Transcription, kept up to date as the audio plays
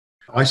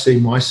I see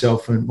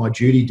myself and my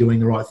duty doing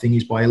the right thing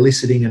is by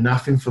eliciting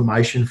enough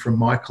information from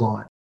my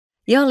client.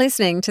 You're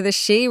listening to the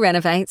She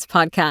Renovates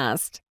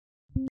podcast.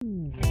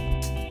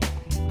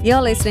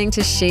 You're listening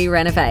to She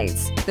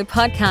Renovates, the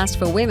podcast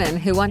for women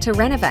who want to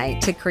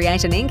renovate to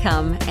create an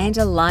income and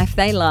a life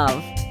they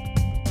love.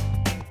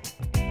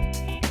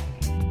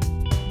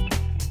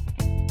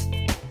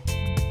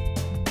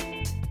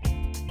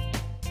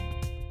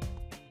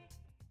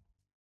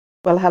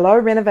 Well, hello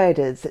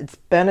renovators, it's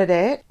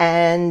Bernadette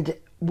and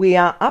we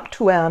are up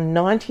to our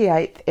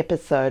 98th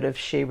episode of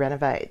She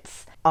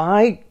Renovates.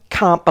 I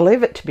can't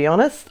believe it, to be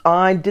honest.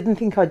 I didn't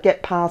think I'd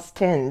get past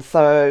 10,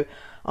 so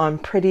I'm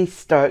pretty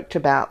stoked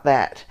about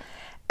that.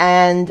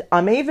 And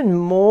I'm even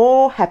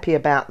more happy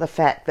about the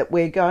fact that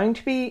we're going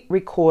to be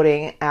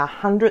recording our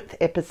 100th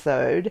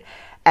episode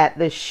at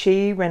the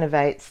She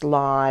Renovates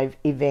Live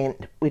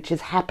event, which is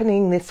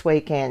happening this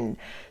weekend.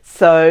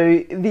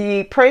 So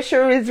the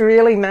pressure is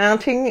really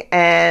mounting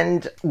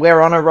and we're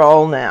on a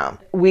roll now.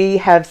 We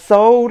have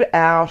sold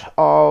out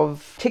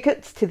of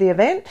tickets to the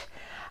event.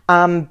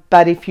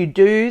 But if you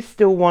do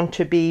still want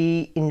to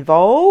be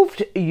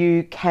involved,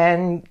 you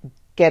can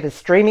get a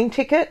streaming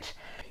ticket.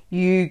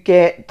 You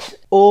get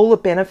all the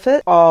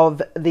benefit of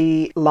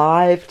the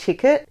live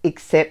ticket,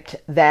 except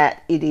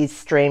that it is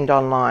streamed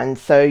online.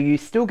 So you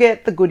still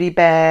get the goodie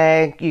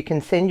bag. You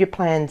can send your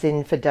plans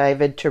in for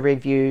David to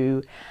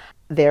review.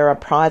 There are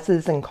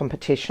prizes and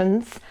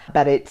competitions,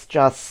 but it's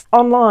just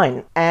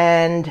online.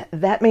 And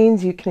that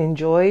means you can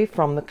enjoy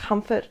from the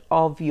comfort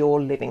of your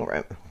living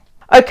room.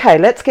 Okay,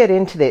 let's get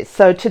into this.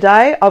 So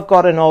today I've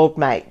got an old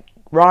mate.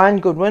 Ryan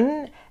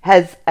Goodwin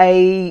has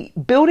a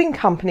building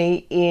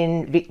company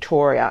in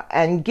Victoria.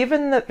 And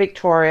given that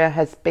Victoria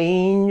has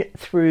been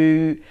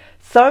through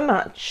so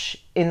much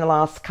in the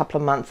last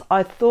couple of months,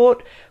 I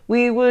thought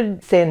we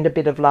would send a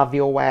bit of love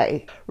your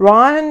way.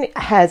 Ryan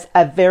has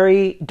a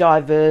very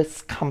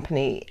diverse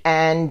company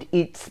and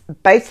it's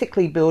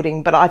basically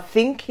building, but I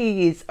think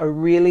he is a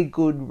really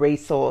good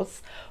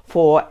resource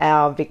for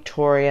our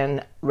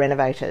Victorian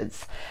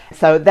renovators.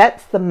 So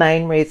that's the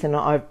main reason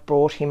I've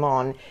brought him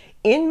on.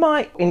 In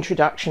my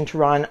introduction to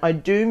Ryan, I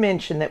do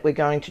mention that we're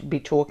going to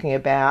be talking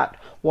about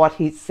what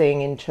he's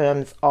seeing in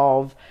terms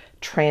of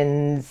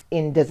trends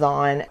in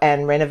design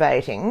and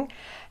renovating.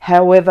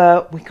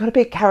 However, we got a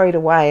bit carried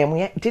away and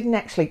we didn't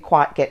actually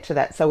quite get to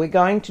that. So we're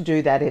going to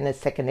do that in a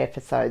second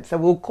episode. So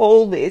we'll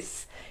call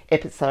this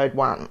episode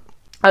 1.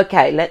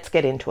 Okay, let's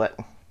get into it.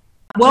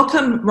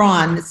 Welcome,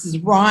 Ryan. This is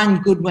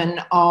Ryan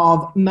Goodwin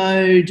of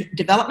Mode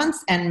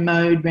Developments and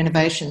Mode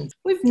Renovations.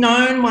 We've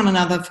known one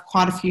another for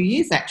quite a few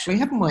years, actually,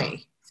 haven't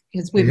we?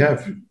 Because we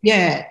have.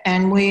 Yeah,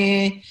 and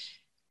we're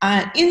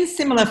in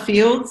similar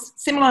fields,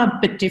 similar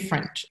but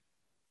different.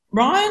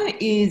 Ryan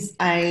is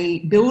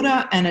a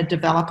builder and a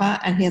developer,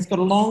 and he has got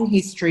a long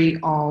history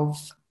of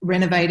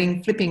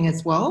renovating, flipping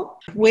as well.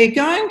 We're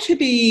going to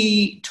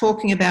be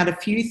talking about a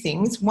few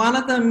things. One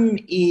of them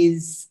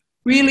is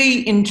really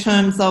in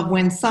terms of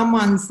when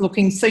someone's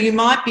looking, so you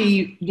might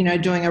be,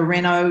 doing a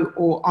reno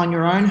or on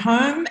your own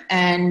home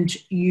and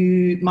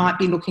you might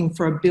be looking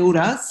for a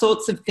builder,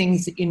 sorts of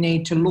things that you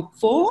need to look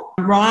for.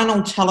 Ryan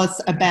will tell us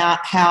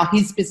about how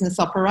his business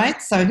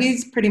operates. So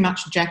he's pretty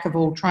much a jack of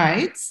all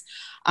trades,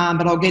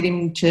 but I'll get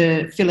him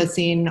to fill us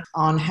in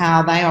on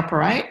how they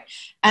operate.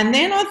 And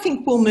then I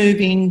think we'll move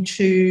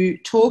into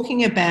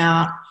talking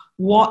about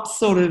what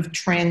sort of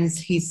trends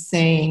he's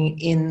seeing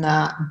in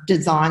the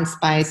design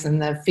space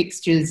and the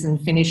fixtures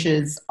and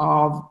finishes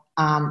of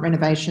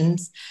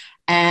renovations.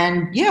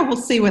 And yeah, we'll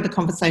see where the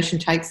conversation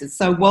takes us.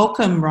 So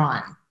welcome,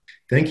 Ryan.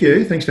 Thank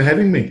you. Thanks for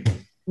having me.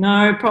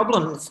 No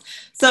problems.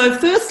 So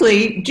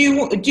firstly, do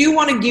you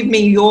want to give me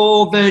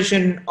your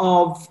version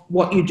of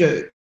what you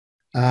do?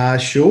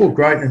 Sure,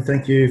 great, and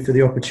thank you for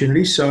the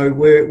opportunity. So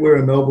we're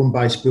a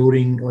Melbourne-based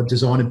building or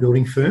design and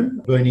building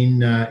firm. Been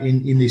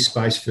in this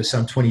space for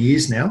some 20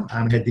 years now.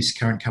 Had this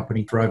current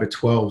company for over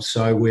 12.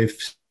 So we've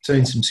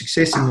seen some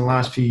success in the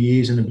last few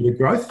years and a bit of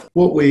growth.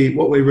 What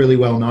we're really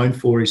well known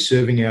for is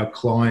serving our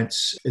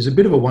clients as a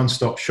bit of a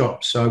one-stop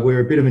shop. So we're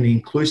a bit of an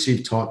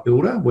inclusive type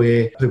builder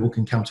where people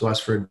can come to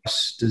us for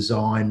advice,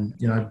 design,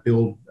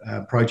 build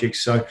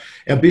projects. So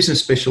our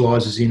business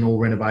specialises in all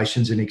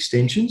renovations and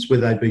extensions,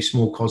 whether they be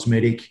small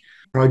cosmetic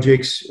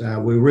projects.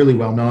 We're really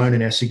well known,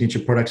 and our signature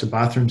products are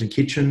bathrooms and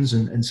kitchens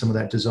and some of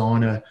that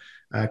designer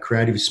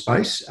creative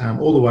space,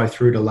 all the way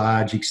through to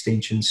large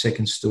extensions,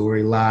 second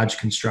story, large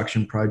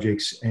construction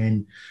projects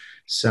and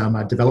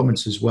some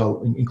developments as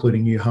well,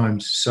 including new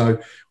homes. So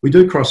we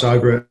do cross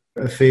over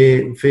a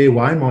fair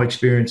way. My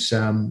experience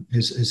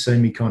has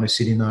seen me kind of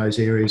sit in those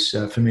areas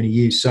for many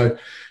years. So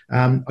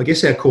I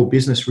guess our core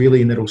business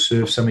really, and that'll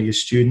serve some of your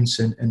students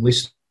and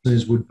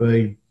listeners, would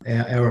be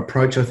our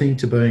approach, I think,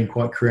 to being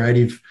quite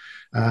creative,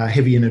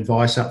 heavy in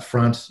advice up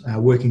front,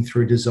 working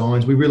through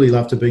designs. We really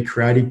love to be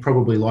creative,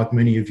 probably like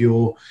many of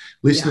your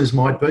listeners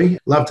might be.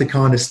 Love to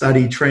kind of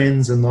study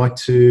trends and like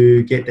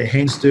to get their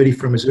hands dirty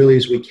from as early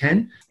as we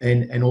can,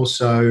 and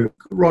also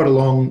right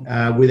along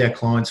with our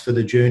clients for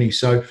the journey.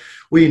 So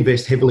we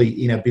invest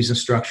heavily in our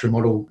business structure and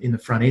model in the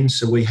front end.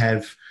 So we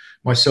have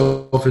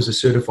myself as a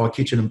certified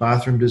kitchen and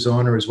bathroom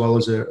designer, as well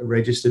as a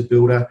registered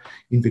builder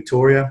in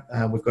Victoria.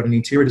 We've got an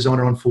interior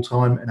designer on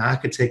full-time, an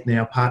architect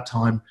now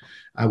part-time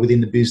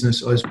within the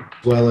business, as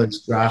well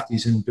as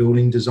drafties and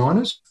building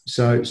designers.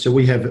 So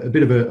we have a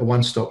bit of a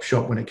one-stop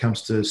shop when it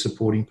comes to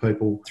supporting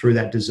people through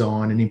that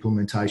design and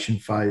implementation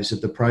phase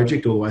of the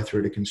project all the way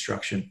through to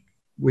construction.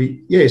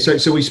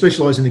 So we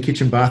specialise in the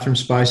kitchen bathroom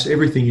space.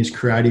 Everything is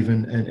creative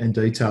and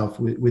detailed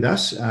with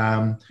us.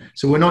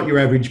 So we're not your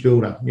average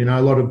builder. You know,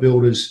 a lot of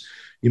builders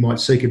you might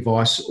seek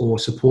advice or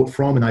support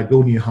from, and they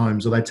build new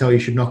homes, or they tell you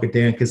should knock it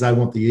down because they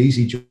want the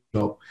easy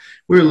job.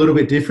 We're a little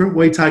bit different.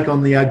 We take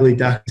on the ugly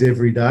ducks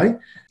every day,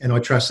 and I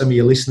trust some of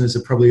your listeners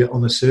are probably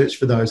on the search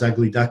for those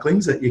ugly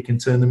ducklings that you can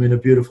turn them into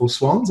beautiful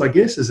swans, I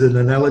guess, as an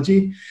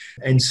analogy.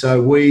 And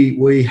so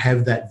we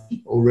have that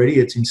already.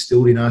 It's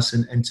instilled in us,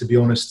 and to be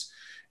honest,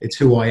 it's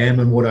who I am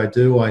and what I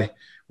do.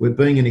 We're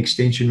being an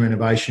extension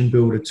renovation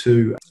builder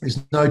too.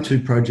 There's no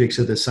two projects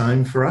are the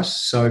same for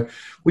us. So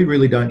we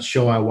really don't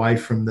shy away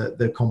from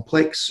the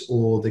complex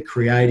or the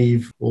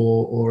creative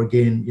or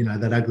again, you know,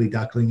 that ugly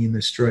duckling in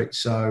the street.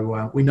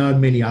 So we know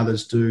many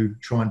others do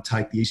try and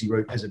take the easy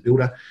route as a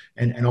builder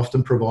and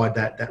often provide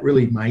that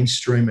really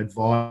mainstream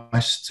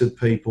advice to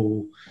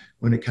people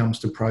when it comes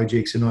to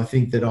projects. And I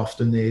think that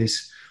often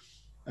there's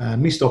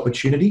missed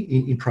opportunity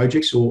in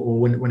projects or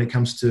when it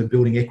comes to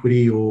building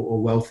equity or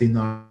wealth in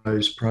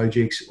those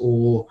projects,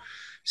 or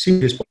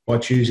simply just by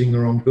choosing the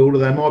wrong builder.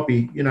 They might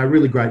be, you know,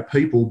 really great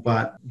people,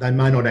 but they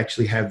may not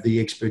actually have the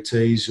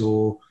expertise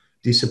or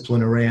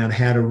discipline around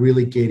how to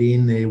really get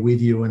in there with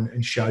you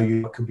and show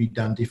you what could be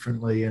done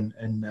differently and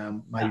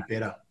maybe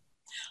better.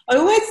 I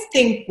always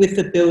think with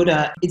the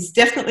builder, it's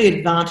definitely an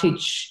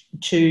advantage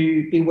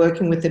to be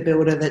working with a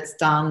builder that's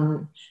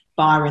done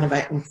buy,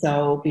 renovate and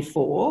sell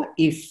before,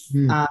 if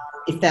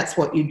that's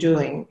what you're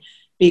doing.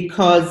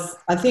 Because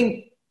I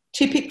think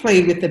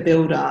typically with the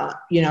builder,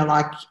 you know,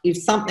 like if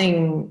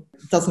something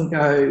doesn't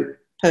go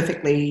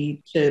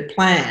perfectly to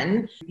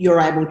plan,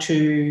 you're able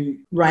to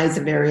raise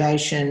a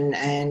variation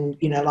and,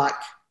 you know, like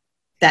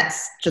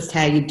that's just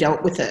how you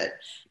dealt with it.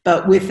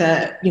 But with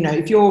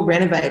if you're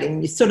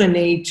renovating, you sort of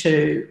need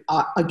to,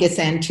 I guess,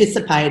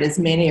 anticipate as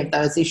many of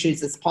those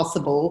issues as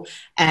possible.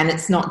 And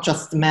it's not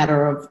just a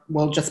matter of,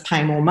 well, just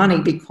pay more money,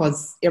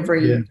 because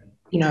every,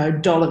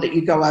 dollar that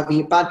you go over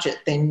your budget,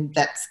 then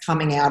that's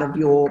coming out of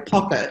your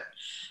pocket.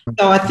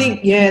 So I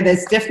think,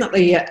 there's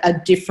definitely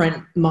a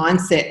different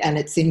mindset, and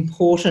it's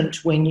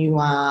important when you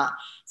are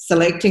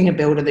selecting a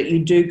builder that you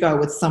do go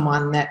with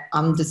someone that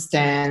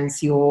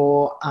understands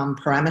your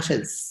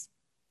parameters.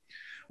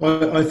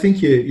 I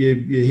think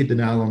you hit the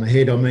nail on the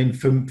head. I mean,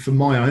 from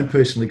my own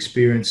personal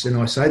experience, and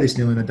I say this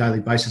nearly on a daily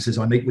basis as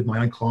I meet with my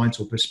own clients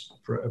or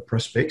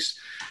prospects,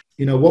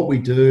 you know, what we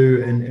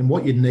do and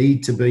what you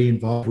need to be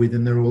involved with,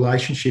 and the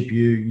relationship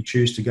you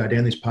choose to go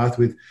down this path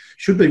with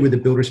should be with the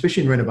builder,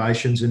 especially in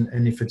renovations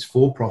and if it's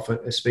for profit,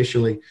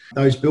 especially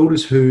those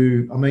builders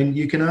who, I mean,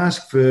 you can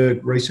ask for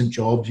recent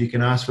jobs, you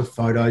can ask for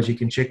photos, you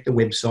can check the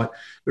website,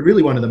 but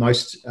really one of the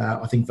most,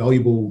 I think,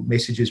 valuable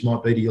messages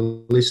might be to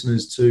your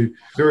listeners to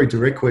very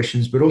direct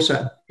questions, but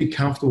also be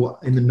comfortable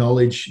in the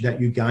knowledge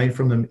that you gain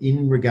from them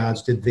in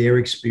regards to their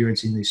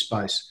experience in this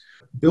space.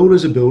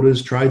 Builders are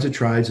builders, trades are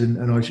trades, and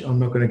I'm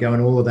not going to go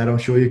into all of that. I'm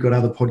sure you've got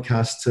other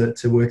podcasts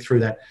to work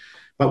through that.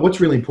 But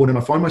what's really important,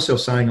 I find myself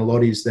saying a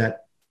lot, is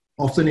that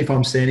often if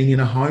I'm standing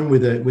in a home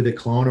with a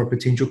client or a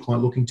potential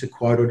client looking to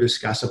quote or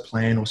discuss a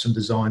plan or some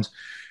designs,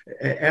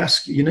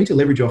 you need to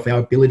leverage off our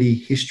ability,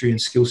 history and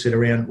skill set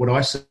around what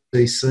I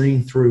see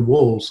seen through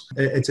walls.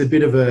 It's a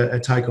bit of a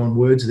take on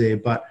words there,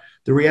 but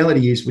the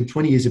reality is with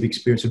 20 years of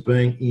experience of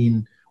being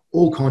in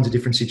all kinds of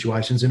different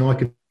situations, and I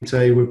could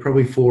tell you we're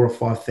probably 4,000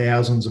 or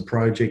 5,000 of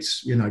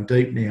projects,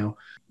 deep now.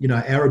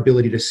 Our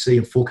ability to see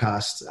and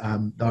forecast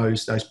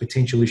those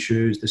potential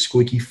issues, the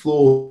squeaky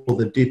floor,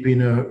 the dip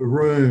in a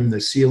room,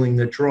 the ceiling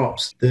that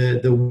drops, the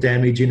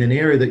damage in an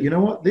area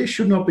that, there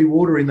should not be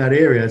water in that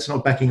area. It's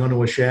not backing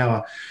onto a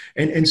shower.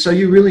 And so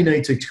you really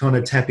need to kind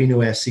of tap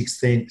into our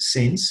sixth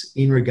sense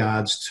in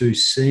regards to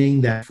seeing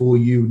that before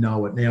you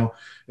know it. Now,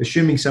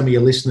 assuming some of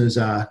your listeners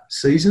are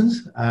seasoned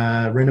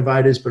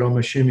renovators, but I'm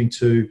assuming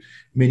too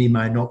many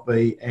may not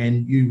be.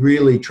 And you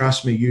really,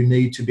 trust me, you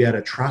need to be able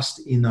to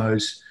trust in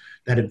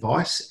that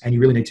advice, and you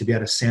really need to be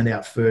able to sound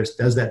out first.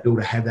 Does that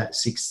builder have that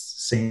sixth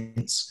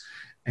sense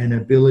and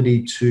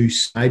ability to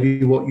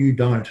maybe what you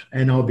don't?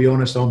 And I'll be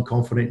honest, I'm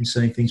confident in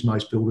seeing things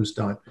most builders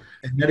don't.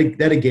 And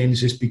that again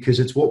is just because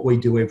it's what we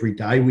do every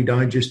day. We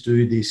don't just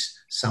do this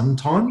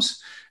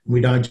sometimes. We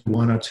don't do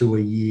one or two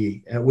a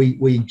year.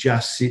 We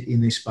just sit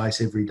in this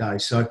space every day.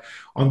 So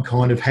I'm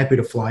kind of happy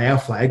to fly our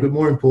flag, but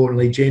more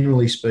importantly,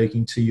 generally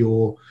speaking to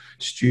your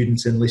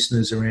students and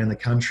listeners around the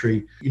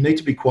country, you need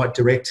to be quite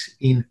direct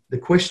in the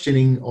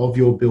questioning of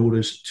your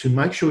builders to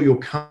make sure you're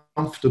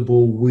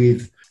comfortable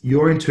with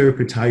your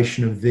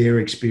interpretation of their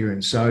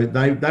experience. So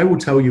they will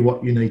tell you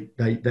what you need,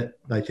 that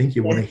they think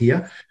you want to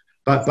hear,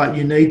 but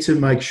you need to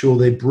make sure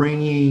they're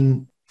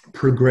bringing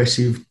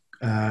progressive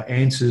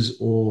answers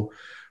or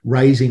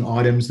raising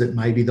items that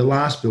maybe the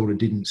last builder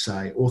didn't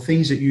say, or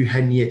things that you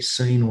hadn't yet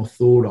seen or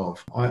thought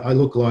of. I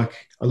look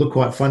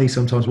quite funny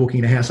sometimes walking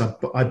in a house.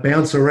 I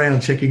bounce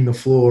around checking the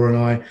floor,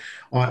 and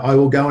I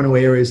will go into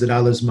areas that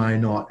others may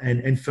not.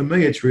 And for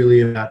me, it's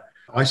really about,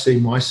 I see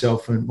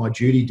myself and my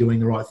duty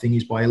doing the right thing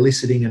is by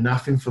eliciting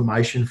enough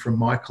information from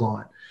my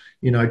client,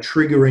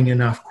 triggering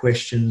enough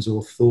questions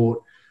or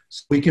thought.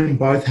 So we can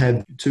both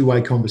have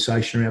two-way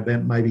conversation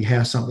about maybe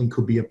how something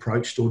could be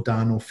approached or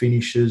done or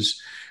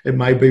finishes. It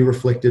may be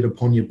reflected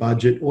upon your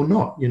budget or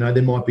not.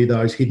 There might be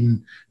those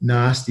hidden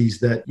nasties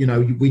that,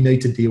 we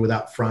need to deal with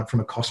up front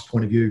from a cost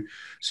point of view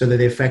so that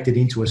they're factored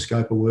into a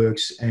scope of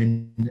works.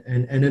 And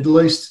at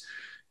least,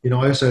 I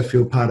also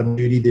feel part of my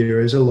duty there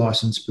as a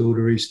licensed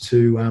builder is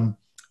to,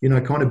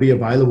 kind of be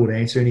available to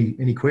answer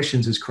any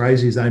questions, as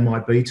crazy as they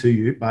might be to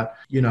you. But,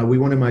 we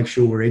want to make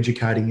sure we're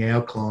educating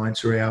our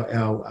clients or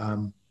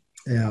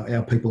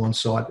our people on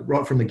site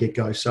right from the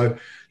get-go. So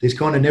there's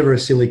kind of never a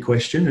silly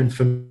question. And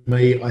for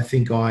me, I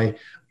think I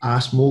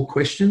ask more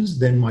questions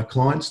than my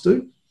clients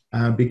do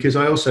because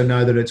I also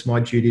know that it's my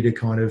duty to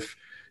kind of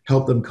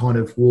help them kind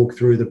of walk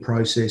through the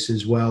process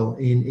as well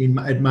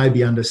it may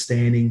be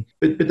understanding,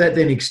 but that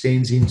then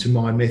extends into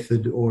my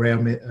method or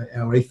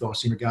our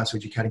ethos in regards to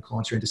educating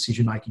clients around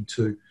decision-making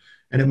too.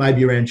 And it may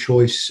be around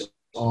choice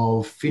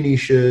of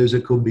finishes,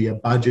 it could be a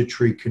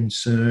budgetary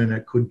concern,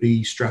 it could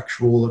be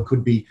structural, it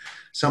could be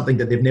something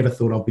that they've never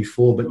thought of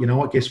before. But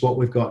guess what?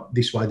 We've got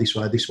this way,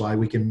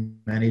 we can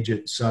manage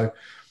it. So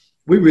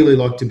we really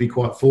like to be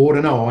quite forward.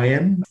 I know I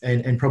am,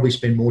 and probably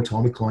spend more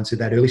time with clients at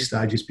that early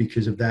stages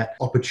because of that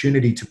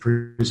opportunity to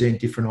present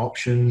different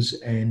options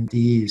and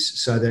ideas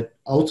so that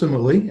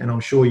ultimately, and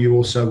I'm sure you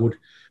also would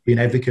be an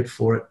advocate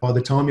for it, by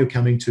the time you're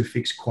coming to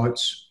fix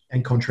quotes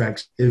and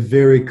contracts, they're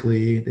very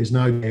clear. There's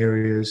no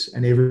areas,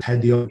 and everyone's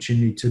had the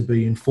opportunity to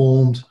be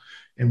informed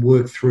and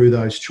work through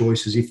those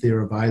choices if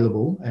they're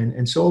available.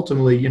 And so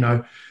ultimately,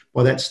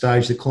 by that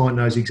stage, the client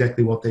knows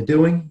exactly what they're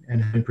doing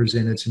and have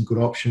presented some good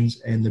options,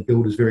 and the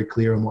builder's very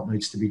clear on what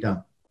needs to be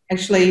done.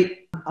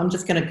 Actually, I'm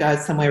just going to go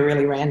somewhere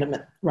really random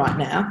right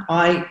now.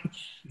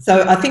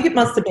 So I think it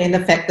must have been the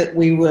fact that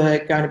we were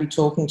going to be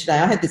talking today.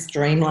 I had this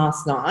dream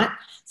last night.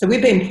 So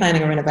we've been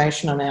planning a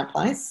renovation on our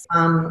place.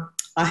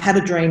 I had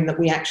a dream that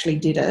we actually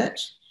did it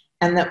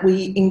and that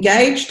we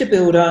engaged a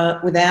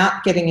builder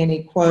without getting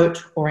any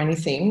quote or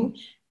anything.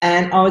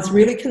 And I was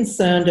really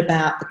concerned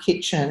about the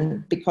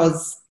kitchen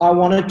because I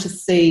wanted to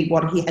see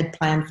what he had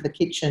planned for the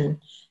kitchen.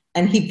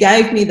 And he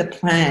gave me the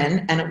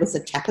plan and it was a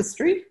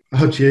tapestry.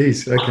 Oh,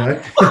 geez.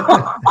 Okay.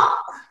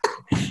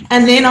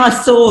 And then I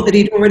saw that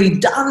he'd already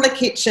done the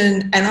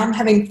kitchen and I'm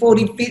having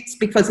 40 fits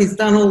because he's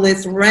done all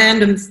this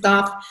random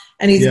stuff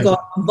and he's got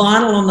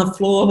vinyl on the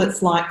floor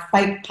that's like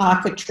fake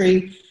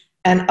parquetry.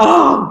 And,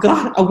 oh,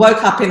 God, I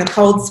woke up in a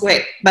cold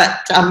sweat.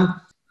 But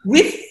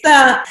with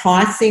the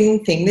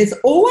pricing thing, there's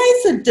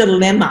always a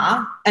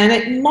dilemma, and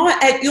it might,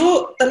 at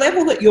the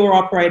level that you're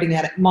operating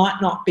at, it might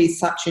not be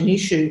such an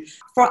issue.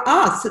 For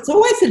us, it's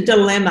always a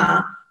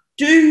dilemma.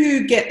 Do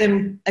you get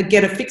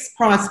a fixed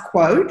price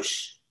quote,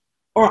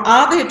 or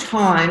are there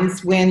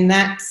times when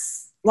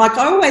that's, like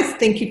I always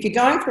think if you're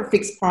going for a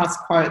fixed price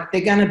quote,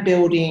 they're going to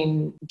build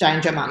in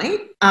danger money.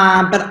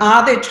 But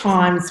are there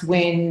times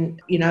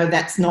when,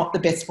 that's not the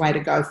best way to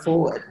go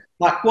forward?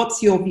 Like,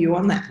 what's your view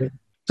on that?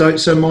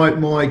 So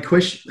my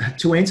question,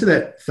 to answer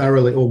that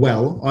thoroughly or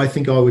well, I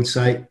think I would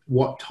say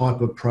what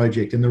type of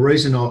project. And the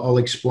reason I'll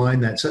explain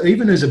that. So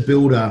even as a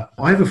builder,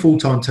 I have a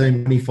full-time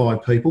team,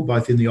 25 people,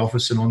 both in the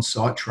office and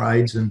on-site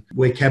trades. And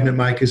we're cabinet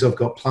makers. I've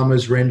got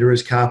plumbers,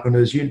 renderers,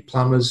 carpenters, unit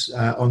plumbers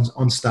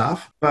on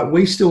staff. But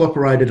we still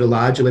operate at a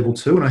larger level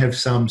too. And I have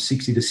some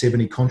 60 to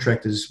 70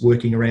 contractors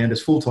working around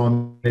us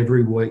full-time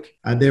every week.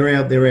 They're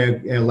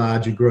our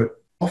larger group.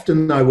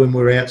 Often, though, when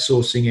we're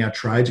outsourcing our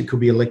trades, it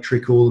could be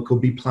electrical, it could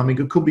be plumbing,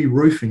 it could be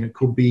roofing, it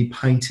could be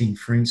painting,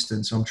 for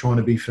instance. I'm trying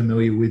to be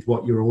familiar with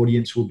what your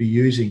audience will be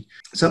using.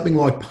 Something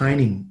like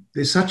painting,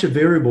 there's such a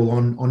variable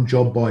on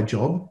job by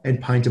job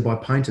and painter by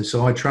painter.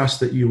 So I trust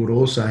that you would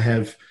also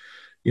have,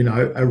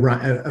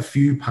 a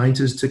few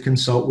painters to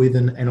consult with,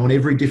 and on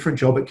every different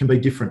job, it can be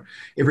different.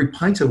 Every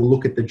painter will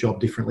look at the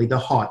job differently, the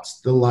heights,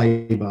 the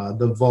labour,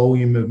 the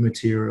volume of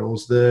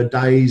materials, the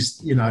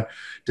days,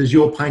 does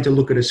your painter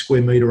look at a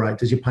square metre rate?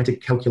 Does your painter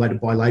calculate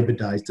it by labour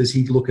days? Does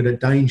he look at a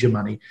danger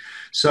money?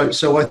 So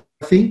I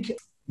think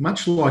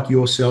much like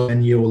yourself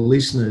and your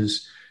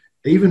listeners,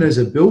 even as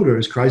a builder,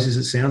 as crazy as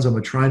it sounds, I'm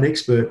a trained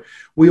expert,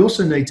 we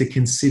also need to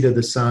consider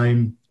the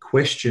same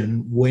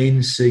question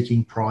when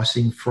seeking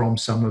pricing from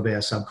some of our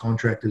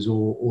subcontractors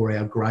or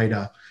our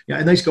grader.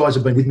 And these guys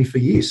have been with me for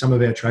years. Some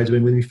of our trades have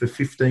been with me for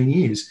 15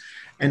 years.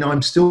 And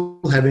I'm still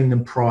having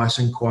them price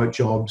and quote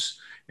jobs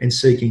and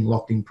seeking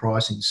locked-in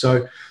pricing.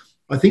 So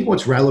I think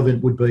what's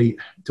relevant would be,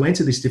 to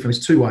answer this differently,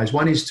 is two ways.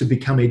 One is to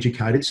become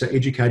educated, so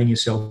educating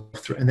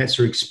yourself, and that's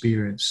through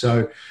experience.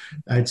 So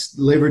it's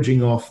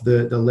leveraging off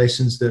the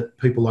lessons that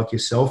people like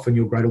yourself and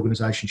your great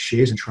organisation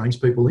shares and trains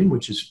people in,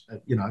 which is,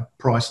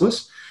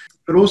 priceless.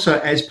 But also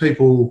as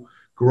people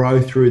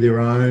grow through their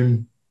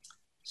own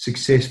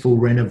successful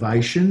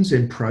renovations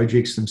and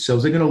projects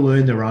themselves. They're going to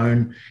learn their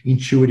own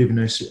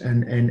intuitiveness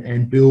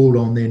and build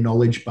on their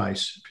knowledge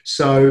base.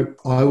 So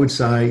I would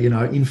say,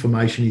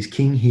 information is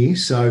king here.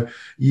 So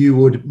you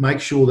would make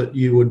sure that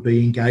you would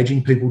be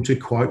engaging people to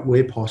quote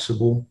where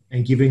possible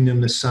and giving them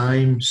the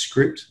same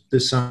script, the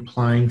same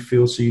playing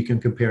field so you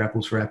can compare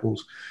apples for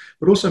apples,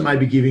 but also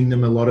maybe giving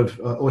them a lot of,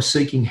 or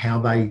seeking how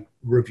they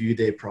review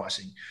their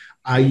pricing.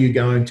 Are you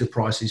going to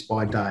price this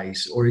by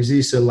days? Or is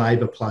this a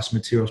labour plus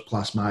materials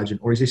plus margin?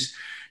 Or is this,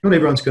 not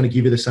everyone's going to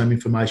give you the same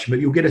information, but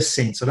you'll get a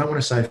sense. I don't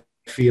want to say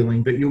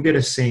feeling, but you'll get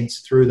a sense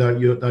through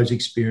those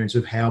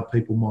experiences of how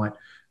people might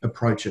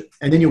approach it.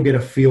 And then you'll get a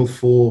feel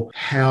for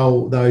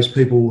how those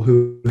people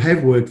who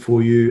have worked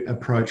for you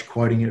approach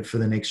quoting it for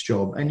the next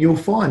job. And you'll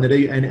find that,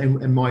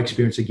 and my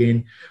experience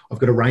again, I've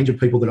got a range of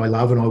people that I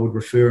love and I would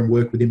refer and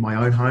work with in my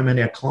own home and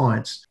our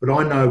clients, but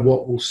I know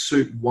what will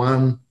suit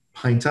one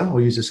painter, I'll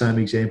use the same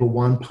example,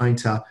 one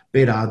painter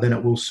better than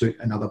it will suit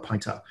another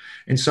painter.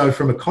 And so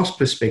from a cost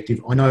perspective,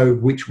 I know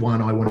which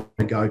one I want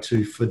to go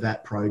to for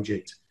that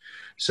project.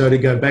 So to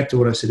go back to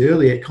what I said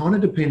earlier, it kind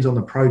of depends on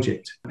the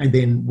project and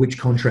then which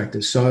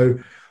contractor. So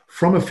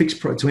from a fixed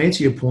price, to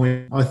answer your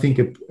point, I think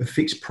a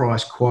fixed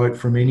price quote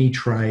from any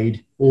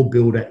trade or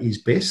builder is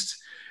best,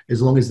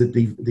 as long as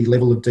the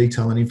level of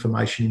detail and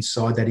information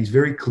inside that is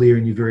very clear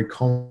and you're very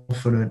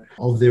confident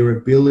of their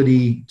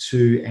ability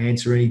to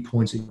answer any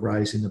points that you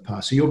raised in the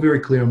past. So you're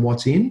very clear on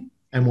what's in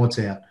and what's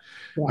out.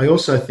 Yeah. I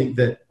also think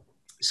that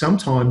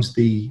sometimes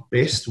the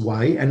best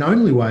way and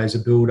only way as a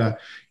builder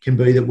can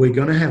be that we're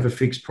going to have a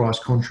fixed price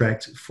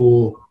contract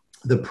for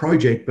the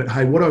project. But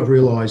hey, what I've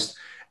realised,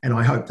 and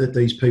I hope that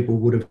these people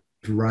would have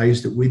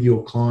raised it with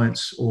your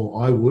clients,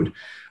 or I would,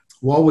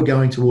 while we're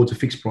going towards a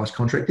fixed price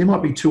contract, there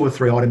might be 2 or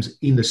 3 items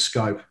in the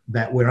scope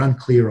that we're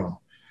unclear on,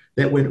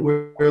 that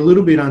we're a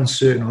little bit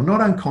uncertain on,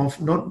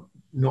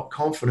 not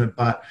confident,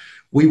 but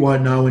we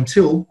won't know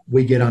until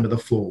we get under the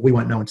floor. We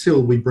won't know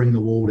until we bring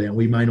the wall down.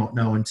 We may not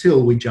know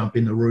until we jump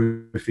in the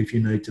roof if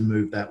you need to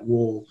move that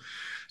wall.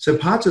 So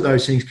parts of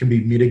those things can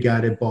be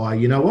mitigated by,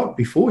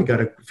 before we go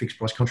to fixed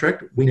price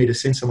contract, we need to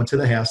send someone to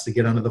the house to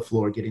get under the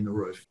floor and get in the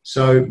roof.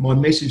 So my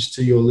message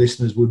to your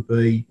listeners would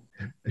be,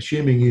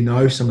 assuming you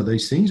know some of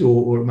these things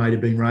or it may have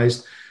been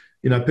raised,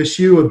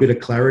 pursue a bit of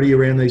clarity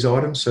around these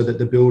items so that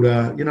the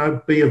builder,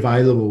 be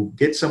available,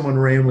 get someone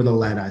around with a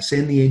ladder,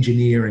 send the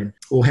engineer in,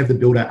 or have the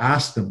builder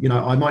ask them,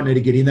 I might need to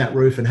get in that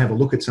roof and have a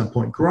look at some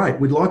point. Great.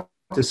 We'd like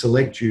to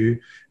select you.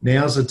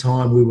 Now's the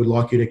time we would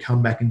like you to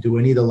come back and do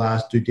any of the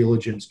last due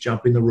diligence,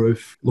 jump in the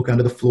roof, look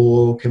under the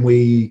floor. Can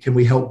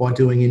we help by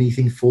doing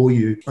anything for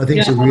you? I think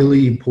it's a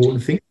really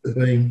important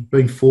thing,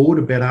 being forward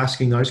about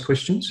asking those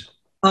questions.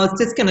 I was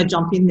just going to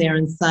jump in there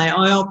and say,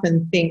 I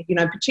often think,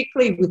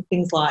 particularly with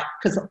things like,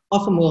 because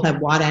often we'll have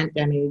white ant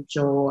damage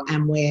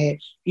and where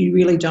you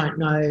really don't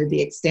know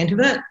the extent of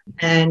it.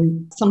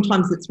 And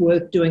sometimes it's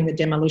worth doing the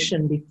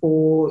demolition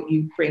before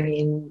you bring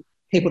in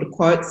people to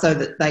quote so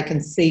that they can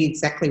see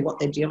exactly what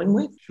they're dealing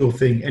with. Sure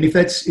thing. And if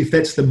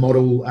that's the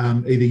model,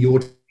 either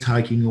you're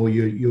taking or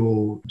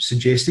you're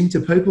suggesting to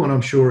people, and I'm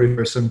sure if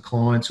there are some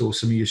clients or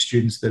some of your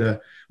students or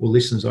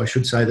listeners, I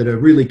should say, that are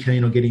really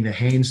keen on getting their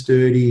hands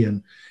dirty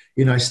and,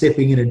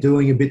 stepping in and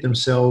doing a bit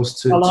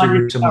themselves to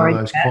some of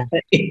those.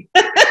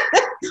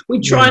 We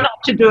try not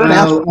to do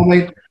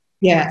it.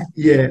 Yeah.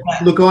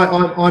 Look,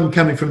 I'm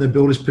coming from the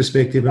builder's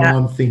perspective, and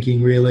I'm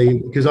thinking really,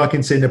 because I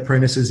can send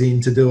apprentices in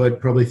to do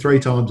it probably 3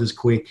 times as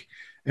quick,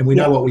 and we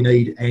know what we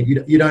need, and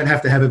you don't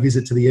have to have a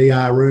visit to the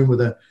ER room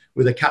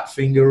with a cut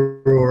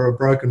finger or a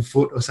broken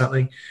foot or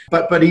something.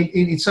 But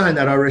in saying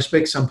that, I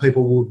respect some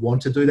people would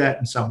want to do that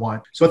and some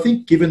won't. So I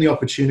think given the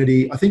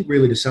opportunity, I think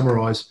really to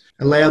summarise,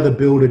 allow the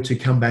builder to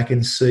come back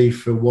and see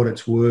for what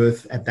it's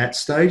worth at that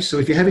stage. So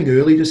if you're having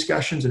early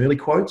discussions and early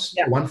quotes,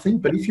 one thing,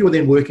 but if you're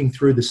then working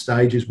through the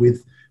stages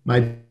with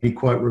maybe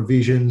quote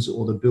revisions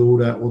or the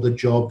builder or the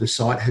job, the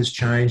site has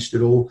changed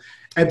at all,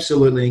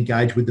 absolutely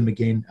engage with them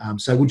again.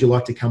 So would you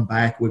like to come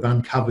back? We've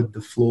uncovered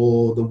the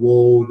floor, the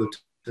wall, the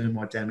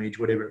termite damage,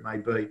 whatever it may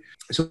be.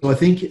 So I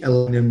think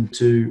allowing them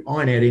to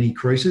iron out any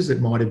creases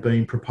that might have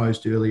been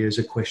proposed earlier as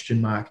a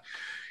question mark.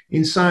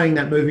 In saying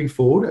that, moving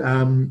forward,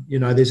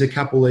 there's a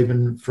couple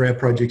even for our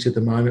projects at the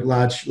moment,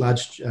 large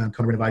kind of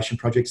renovation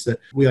projects that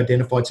we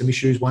identified some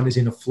issues. One is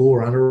in a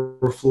floor, under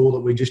a floor that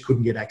we just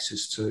couldn't get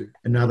access to.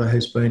 Another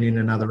has been in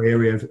another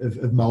area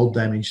of mould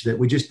damage that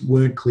we just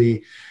weren't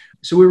clear.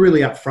 So we're really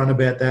upfront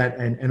about that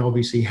and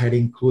obviously had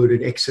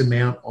included X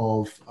amount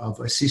of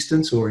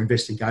assistance or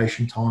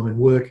investigation time and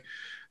work.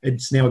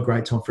 It's now a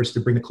great time for us to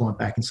bring the client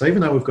back and say,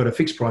 even though we've got a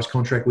fixed price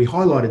contract, we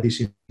highlighted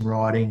this in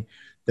writing,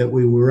 that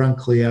we were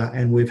unclear,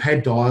 and we've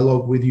had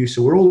dialogue with you,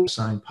 so we're all on the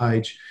same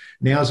page.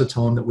 Now's a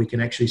time that we can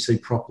actually see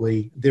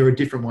properly. There are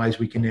different ways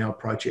we can now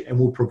approach it, and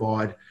we'll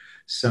provide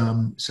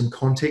some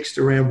context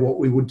around what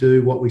we would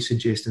do, what we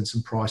suggest, and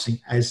some pricing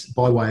as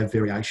by way of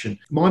variation.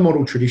 My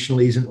model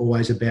traditionally isn't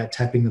always about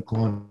tapping the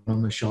client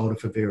on the shoulder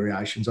for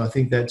variations. I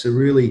think that's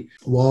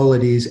while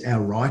it is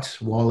our right,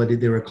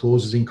 there are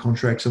clauses in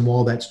contracts, and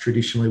while that's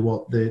traditionally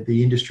what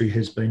the industry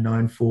has been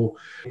known for,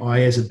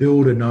 I as a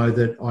builder know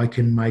that I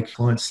can make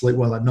clients sleep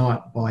well at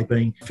night by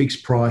being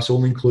fixed price,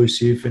 all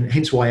inclusive, and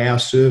hence why our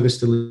service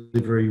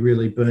delivery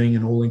really being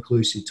an all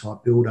inclusive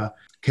type builder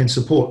can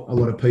support a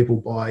lot of people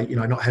by,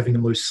 not having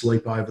them lose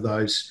sleep over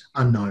those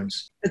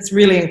unknowns. It's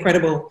really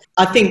incredible.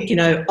 I think,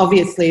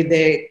 obviously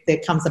there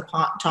comes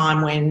a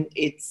time when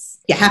you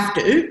have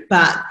to,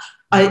 but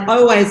I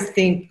always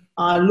think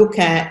I look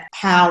at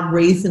how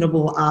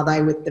reasonable are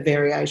they with the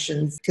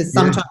variations, because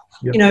sometimes,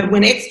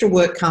 when extra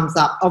work comes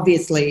up,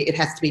 obviously it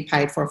has to be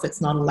paid for if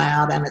it's not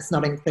allowed and it's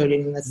not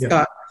included in the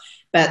scope.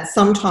 But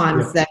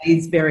sometimes that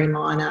is very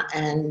minor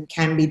and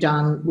can be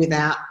done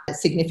without a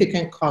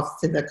significant cost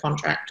to the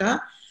contractor.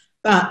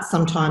 But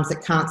sometimes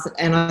it can't.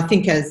 And I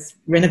think as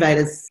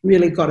renovators,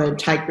 really got to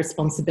take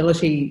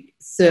responsibility,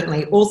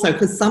 certainly also,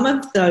 because some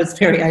of those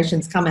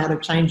variations come out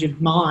of change of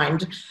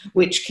mind,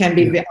 which can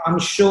be, I'm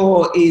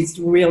sure, is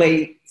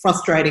really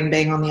frustrating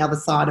being on the other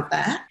side of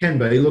that. Can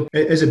be. Look,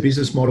 as a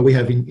business model, we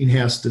have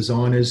in-house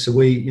designers. So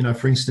we,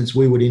 for instance,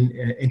 we would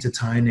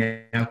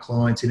entertain our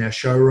clients in our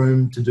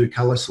showroom to do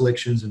colour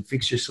selections and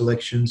fixture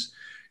selections,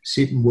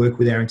 sit and work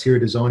with our interior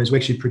designers. We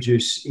actually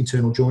produce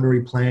internal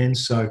joinery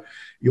plans. So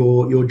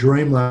your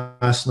dream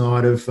last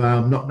night of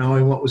not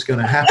knowing what was going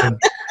to happen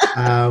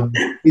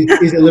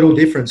is a little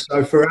different.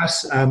 So for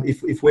us,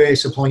 if we're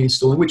supplying,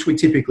 installing, which we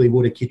typically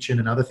would, a kitchen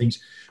and other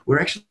things, we're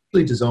actually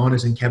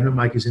designers and cabinet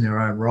makers in our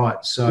own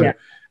right. So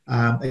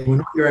we're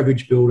not your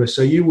average builder.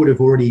 So you would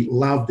have already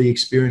loved the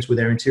experience with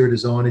our interior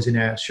designers in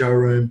our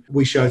showroom.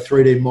 We show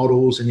 3D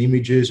models and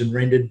images and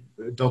rendered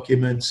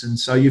documents. And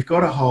so you've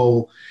got a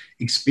whole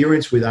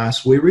experience with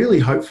us. We're really,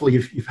 hopefully,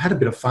 you've had a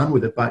bit of fun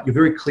with it, but you're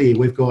very clear.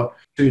 We've got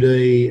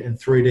 2D and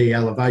 3D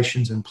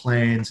elevations and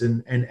plans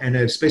and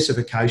a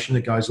specification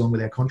that goes along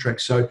with our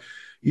contract. So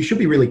you should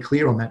be really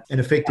clear on that. And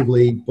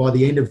effectively, by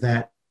the end of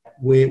that,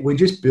 we're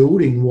just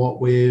building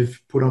what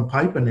we've put on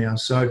paper now.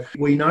 So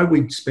we know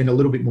we'd spend a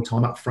little bit more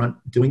time up front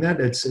doing that.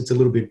 It's a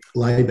little bit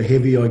labour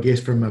heavy, I guess,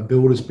 from a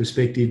builder's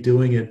perspective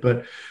doing it.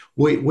 But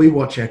we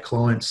watch our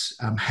clients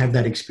have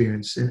that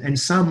experience. And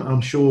some,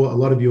 I'm sure a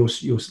lot of your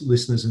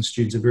listeners and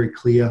students are very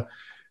clear,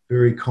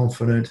 very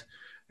confident,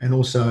 and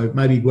also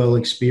maybe well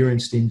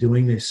experienced in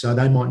doing this. So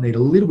they might need a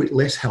little bit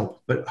less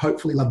help, but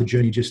hopefully love the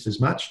journey just as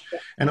much.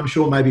 And I'm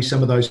sure maybe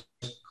some of those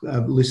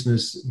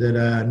listeners that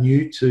are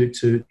new to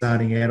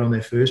starting out on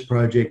their first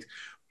project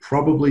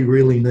probably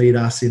really need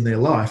us in their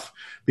life,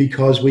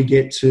 because we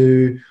get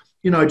to,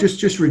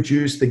 just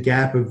reduce the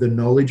gap of the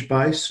knowledge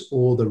base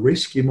or the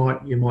risk, you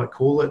might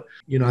call it.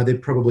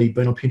 They've probably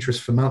been on Pinterest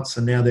for months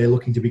and now they're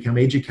looking to become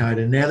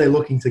educated. Now they're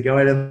looking to go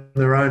out on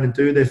their own and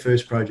do their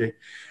first project.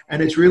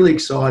 And it's really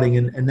exciting,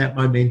 and that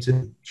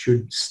momentum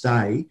should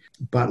stay.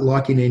 But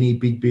like in any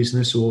big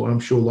business, or I'm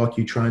sure like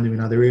you train them in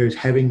other areas,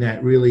 having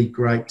that really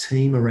great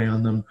team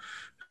around them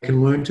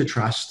can learn to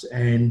trust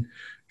and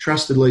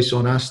trust at least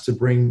on us to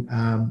bring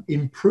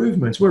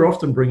improvements. We're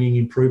often bringing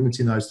improvements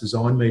in those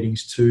design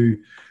meetings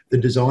to the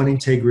design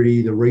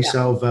integrity, the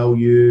resale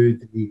value,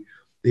 the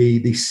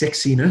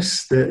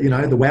sexiness,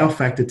 the wow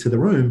factor to the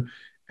room.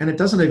 And it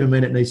doesn't even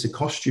mean it needs to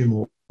cost you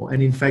more.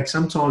 And in fact,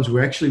 sometimes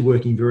we're actually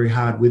working very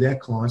hard with our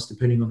clients,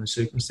 depending on the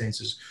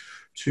circumstances,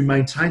 to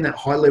maintain that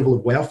high level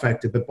of wow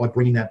factor, but by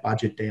bringing that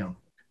budget down.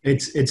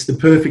 It's the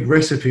perfect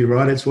recipe,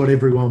 right? It's what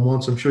everyone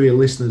wants. I'm sure your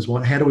listeners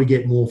want. How do we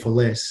get more for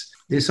less?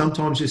 There's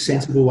sometimes just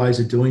sensible ways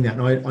of doing that.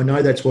 And I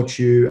know that's what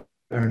you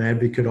are an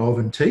advocate of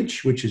and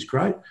teach, which is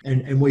great.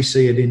 And we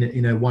see it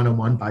in a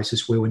one-on-one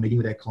basis where we're meeting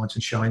with our clients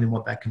and showing them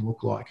what that can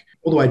look like,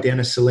 all the way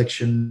down a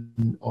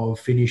selection of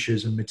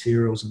finishes and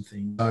materials and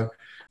things. So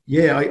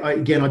yeah, I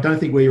don't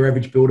think we're your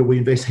average builder. We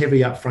invest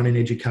heavy upfront in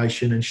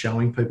education and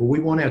showing people. We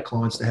want our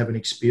clients to have an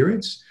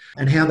experience,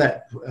 and how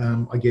that,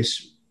 I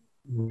guess,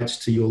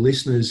 relates to your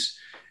listeners,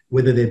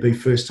 whether they be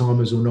first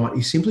timers or not,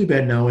 is simply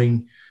about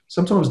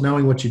sometimes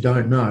knowing what you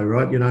don't know,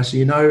 right? So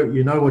you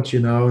know what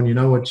you know, and you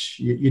know what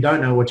you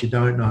don't know what you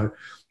don't know.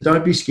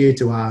 Don't be scared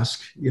to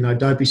ask.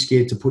 Don't be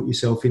scared to put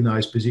yourself in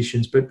those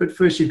positions. But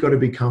first, you've got to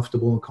be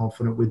comfortable and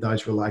confident with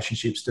those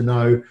relationships to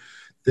know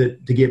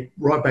that, to get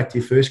right back to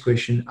your first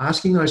question,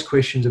 asking those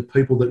questions of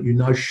people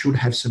that should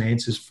have some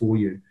answers for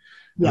you,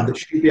 that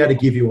should be able to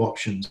give you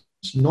options.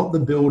 Not the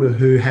builder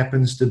who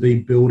happens to be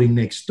building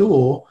next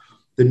door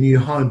the new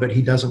home, but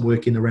he doesn't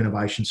work in the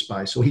renovation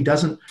space, or he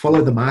doesn't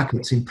follow the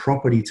markets in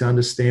property to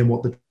understand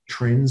what the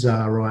trends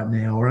are right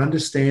now, or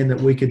understand that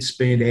we could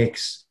spend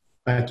X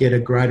but get a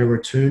greater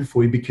return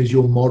for you because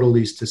your model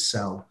is to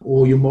sell,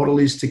 or your model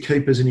is to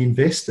keep as an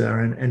investor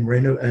and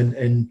reno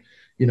and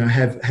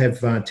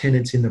have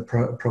tenants in the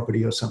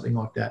property or something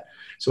like that.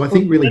 So I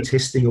think really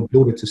testing your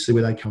builder to see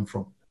where they come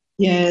from.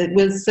 Yeah,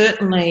 well,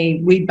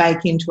 certainly we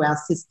bake into our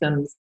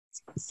systems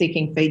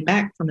seeking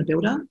feedback from the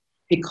builder.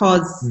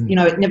 because, you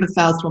know, it never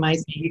fails to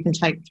amaze me. You can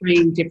take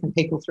 3 different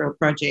people through a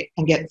project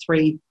and get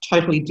 3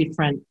 totally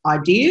different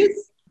ideas.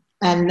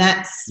 And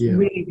that's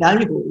really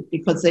valuable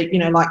because, you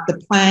know, like the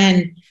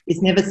plan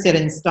is never set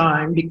in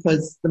stone,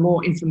 because the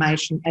more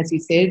information, as you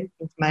said,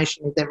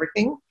 information is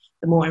everything.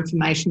 The more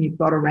information you've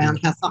got around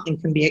how something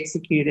can be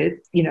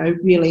executed, you know,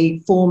 really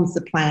forms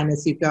the plan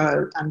as you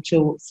go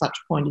until such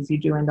point as you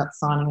do end up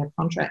signing a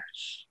contract.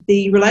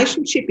 The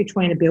relationship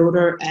between a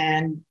builder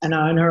and an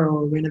owner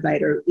or a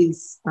renovator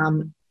is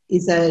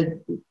a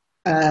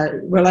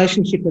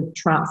relationship of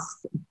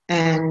trust.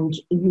 And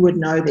you would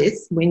know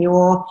this, when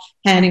you're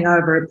handing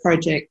over a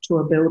project to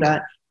a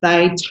builder,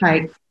 they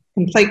take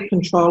complete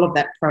control of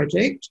that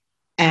project.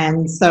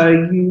 And so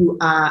you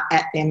are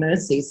at their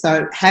mercy.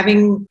 So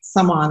having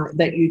someone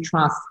that you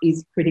trust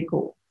is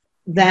critical.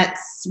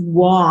 That's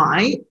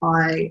why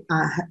I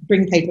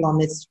bring people on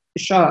this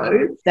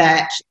show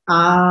that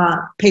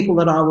are people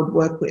that I would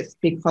work with,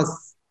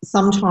 because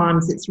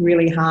sometimes it's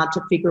really hard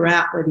to figure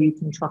out whether you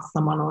can trust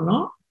someone or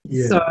not.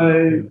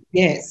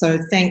 So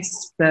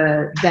thanks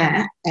for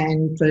that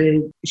and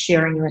for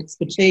sharing your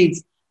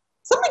expertise.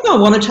 Something I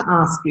wanted to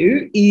ask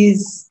you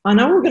is, I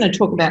know we're going to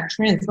talk about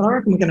trends, but I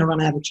reckon we're going to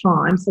run out of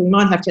time, so we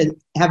might have to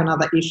have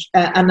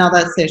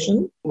another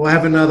session. We'll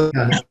have another.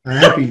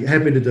 Happy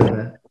to do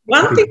that.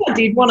 One thing I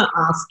did want to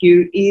ask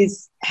you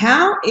is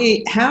how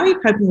are you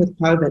coping with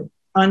COVID?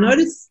 I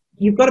noticed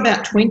you've got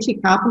about 20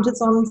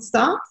 carpenters on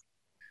staff.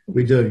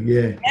 We do,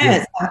 yeah.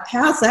 Yes. Yeah.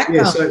 How's that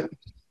going?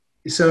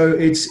 So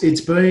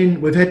it's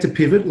been, we've had to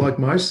pivot like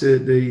most,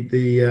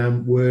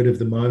 the word of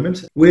the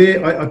moment.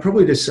 I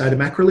probably just say, at a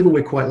macro level,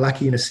 we're quite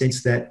lucky in a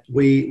sense that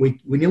we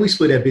nearly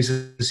split our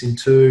business in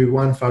 2,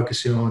 one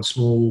focusing on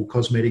small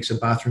cosmetics and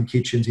bathroom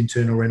kitchens,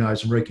 internal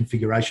renos and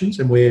reconfigurations.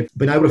 And we've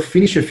been able to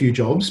finish a few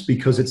jobs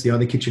because it's the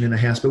only kitchen in the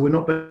house, but we're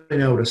not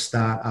been able to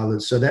start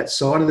others. So that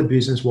side of the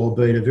business, while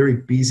being a very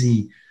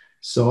busy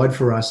side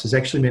for us, has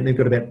actually meant they've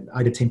got about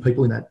 8 or 10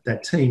 people in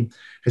that team,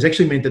 has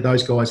actually meant that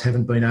those guys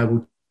haven't been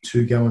able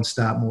to go and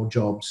start more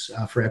jobs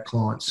for our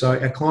clients. So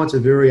our clients are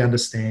very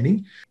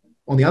understanding.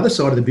 On the other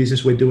side of the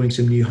business, we're doing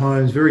some new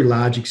homes, very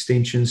large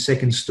extensions,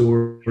 second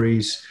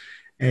stories,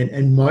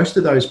 and most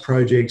of those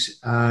projects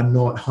are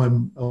not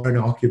home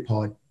owner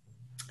occupied.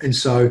 And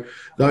so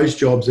those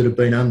jobs that have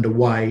been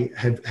underway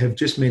have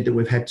just meant that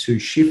we've had to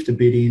shift a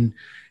bit in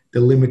the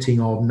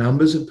limiting of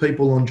numbers of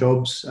people on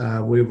jobs.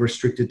 We're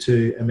restricted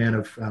to amount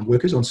of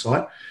workers on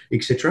site,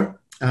 etc.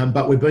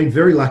 But we've been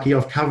very lucky.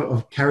 I've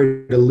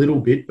carried a little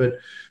bit, but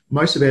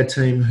most of our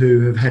team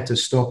who have had to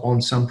stop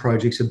on some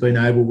projects we've been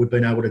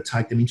able to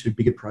take them into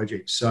bigger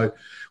projects. So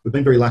we've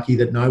been very lucky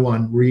that no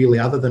one really,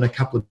 other than a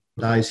couple of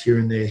days here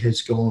and there,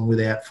 has gone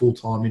without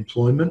full-time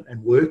employment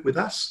and work with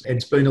us. And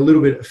it's been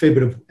a fair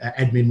bit of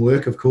admin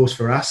work, of course,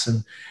 for us.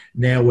 And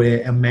now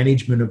our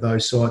management of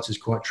those sites is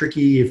quite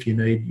tricky. If you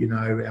need,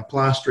 our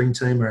plastering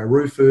team or our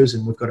roofers,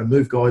 and we've got to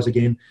move guys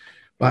again.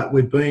 But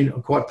we've been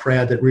quite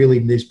proud that really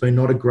there's been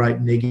not a great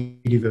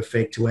negative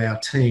effect to our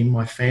team,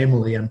 my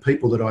family and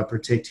people that I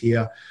protect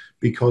here,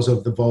 because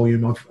of the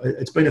volume.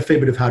 It's been a fair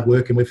bit of hard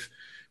work, and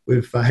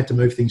we've had to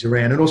move things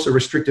around, and also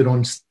restricted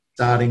on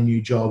starting new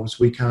jobs.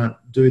 We can't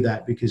do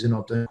that because they're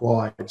not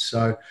required.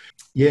 So,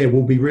 yeah,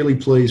 we'll be really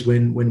pleased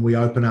when we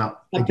open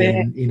up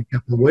again in a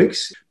couple of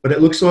weeks. But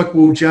it looks like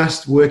we'll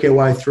just work our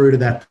way through to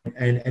that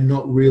and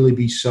not really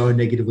be so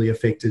negatively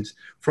affected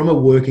from a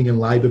working and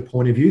labour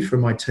point of view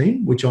from my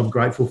team, which I'm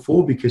grateful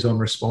for because I'm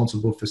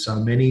responsible for so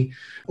many,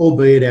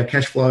 albeit our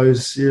cash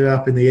flows are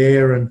up in the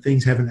air and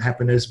things haven't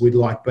happened as we'd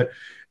like. But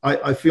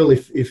I feel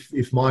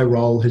if my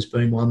role has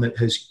been one that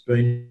has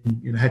been,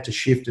 had to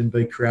shift and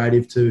be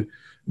creative to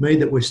mean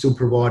that we're still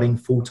providing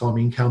full-time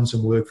incomes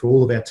and work for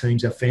all of our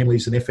teams, our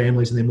families and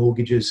their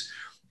mortgages.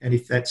 And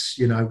if that's,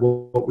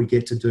 what we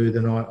get to do,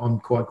 then I'm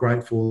quite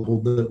grateful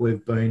that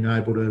we've been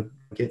able to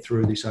get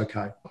through this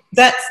okay.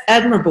 That's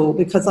admirable,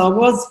 because I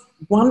was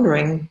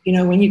wondering,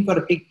 when you've got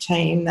a big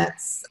team,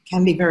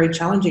 can be very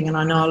challenging. And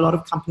I know a lot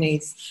of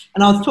companies,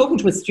 and I was talking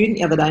to a student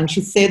the other day, and she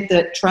said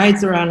that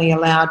trades are only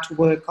allowed to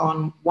work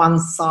on one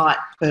site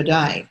per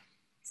day.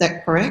 Is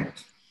that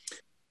correct?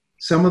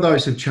 Some of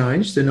those have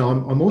changed, and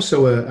I'm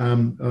also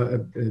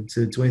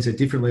to answer it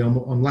differently.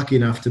 I'm lucky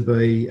enough to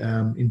be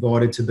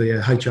invited to be a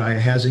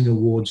HIA Housing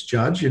Awards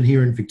judge, and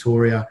here in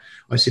Victoria,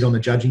 I sit on the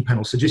judging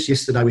panel. So just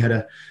yesterday we had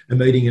a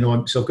meeting, and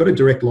I've got a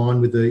direct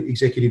line with the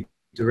executive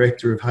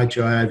director of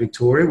HIA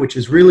Victoria, which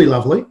is really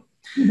lovely.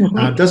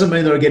 Doesn't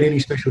mean that I get any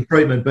special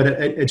treatment, but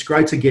it's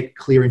great to get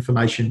clear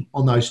information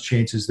on those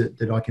chances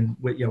that I can,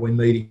 we're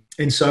meeting.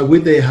 And so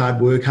with their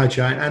hard work,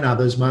 HIA and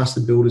others,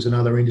 master builders and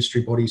other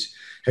industry bodies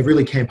have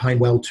really campaigned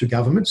well to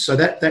government. So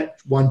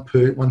that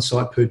one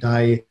site per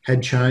day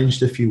had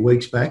changed a few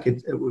weeks back.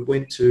 It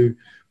went to,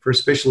 for a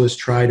specialist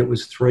trade, it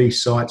was 3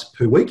 sites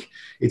per week.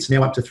 It's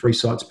now up to 3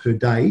 sites per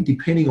day,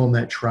 depending on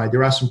that trade.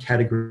 There are some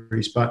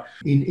categories, but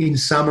in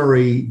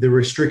summary, the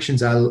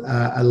restrictions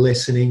are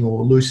lessening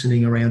or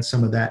loosening around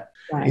some of that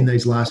in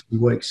these last few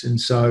weeks. And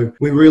so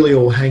we're really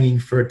all hanging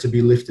for it to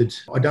be lifted.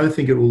 I don't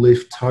think it will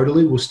lift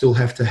totally. We'll still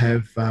have to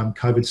have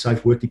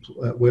COVID-safe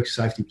work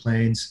safety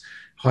plans,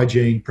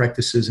 hygiene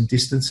practices and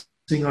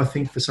distancing, I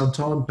think, for some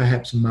time,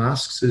 perhaps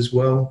masks as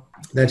well.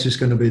 That's just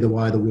going to be the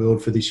way of the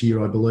world for this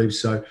year, I believe.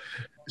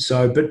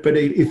 But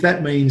if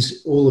that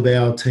means all of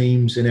our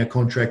teams and our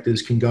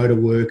contractors can go to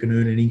work and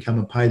earn an income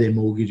and pay their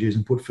mortgages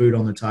and put food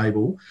on the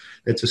table,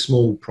 that's a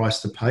small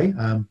price to pay,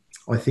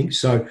 I think.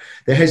 So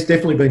there has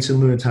definitely been some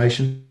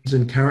limitations,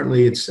 and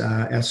currently it's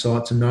our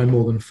sites are no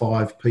more than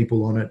 5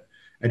 people on it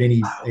at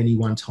any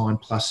one time,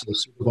 plus the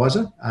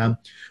supervisor.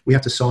 We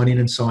have to sign in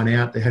and sign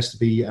out. There has to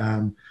be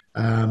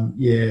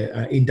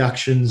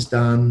inductions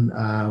done.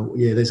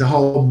 There's a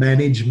whole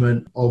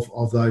management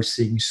of those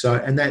things. So,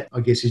 and that,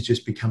 I guess, is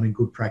just becoming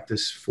good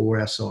practice for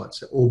our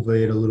sites,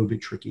 albeit a little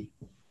bit tricky.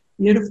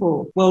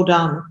 Beautiful. Well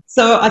done.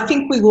 So I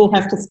think we will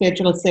have to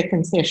schedule a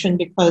second session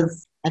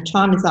because our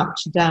time is up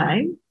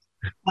today.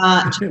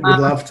 We'd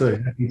love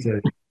to. Happy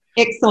to.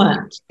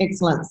 Excellent.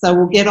 So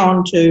we'll get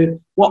on to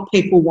what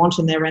people want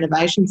in their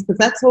renovations, because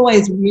that's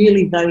always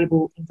really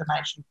valuable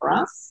information for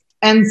us.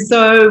 And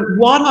so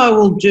what I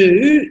will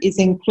do is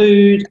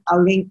include a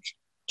link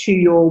to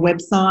your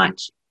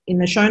website in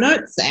the show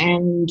notes,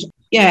 and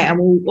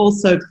we'll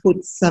also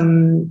put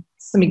some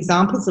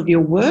examples of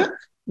your work,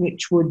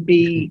 which would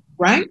be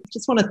great.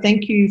 Just want to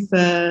thank you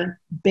for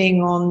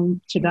being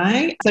on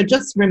today. So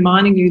just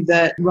reminding you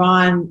that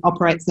Ryan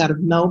operates out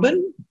of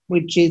Melbourne,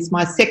 which is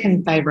my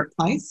second favourite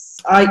place.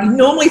 I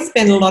normally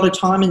spend a lot of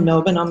time in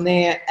Melbourne. I'm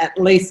there at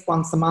least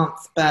once a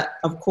month, but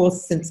of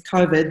course since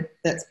COVID,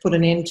 that's put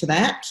an end to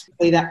that.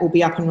 That will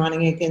be up and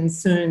running again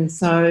soon.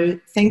 So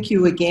thank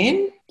you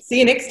again. See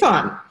you next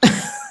time.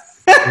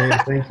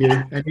 Yeah, thank you.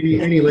 And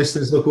any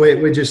listeners, look,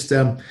 we're just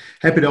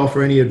happy to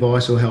offer any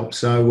advice or help.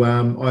 So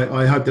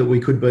I hope that we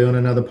could be on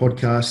another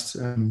podcast,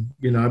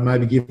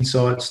 maybe give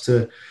insights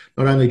to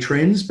not only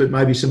trends, but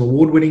maybe some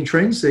award-winning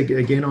trends.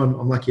 Again,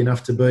 I'm lucky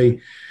enough to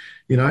be,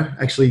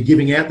 actually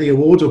giving out the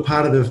awards, or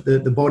part of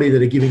the body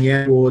that are giving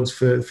out awards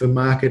for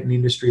market and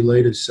industry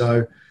leaders.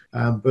 So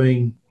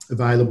being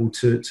available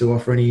to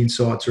offer any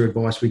insights or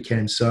advice we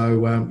can.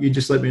 So you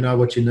just let me know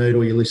what you need,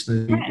 or your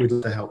listeners, we'd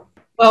love to help.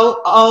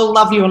 Well, I'll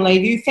love you and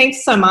leave you.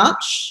 Thanks so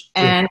much,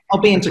 and I'll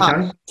be in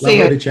touch.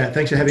 Okay. Lovely to chat.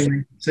 Thanks for having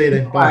me. See you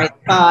then. Bye.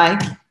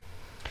 Bye.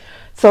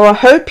 So I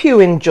hope you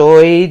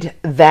enjoyed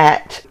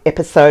that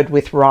episode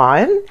with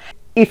Ryan.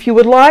 If you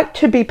would like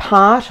to be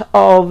part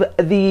of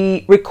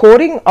the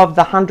recording of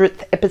the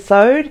 100th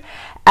episode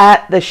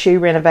at the She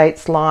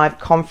Renovates Live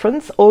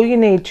conference, all you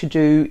need to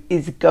do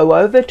is go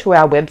over to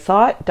our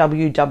website,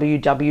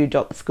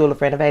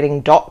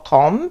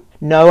 www.schoolofrenovating.com,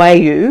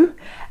 no.au,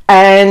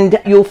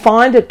 and you'll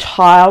find a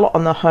tile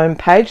on the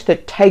homepage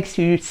that takes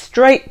you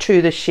straight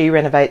to the She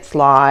Renovates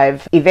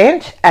Live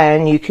event,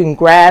 and you can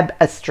grab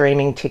a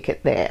streaming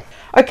ticket there.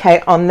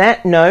 Okay, on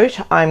that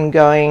note, I'm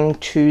going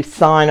to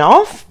sign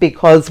off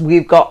because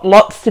we've got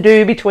lots to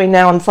do between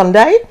now and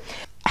Sunday.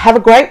 Have a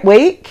great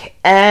week,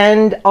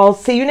 and I'll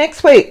see you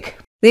next week.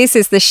 This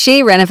is the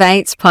She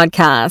Renovates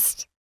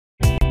podcast.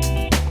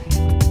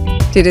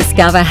 To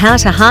discover how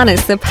to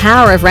harness the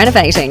power of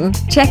renovating,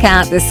 check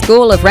out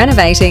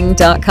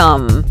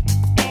theschoolofrenovating.com.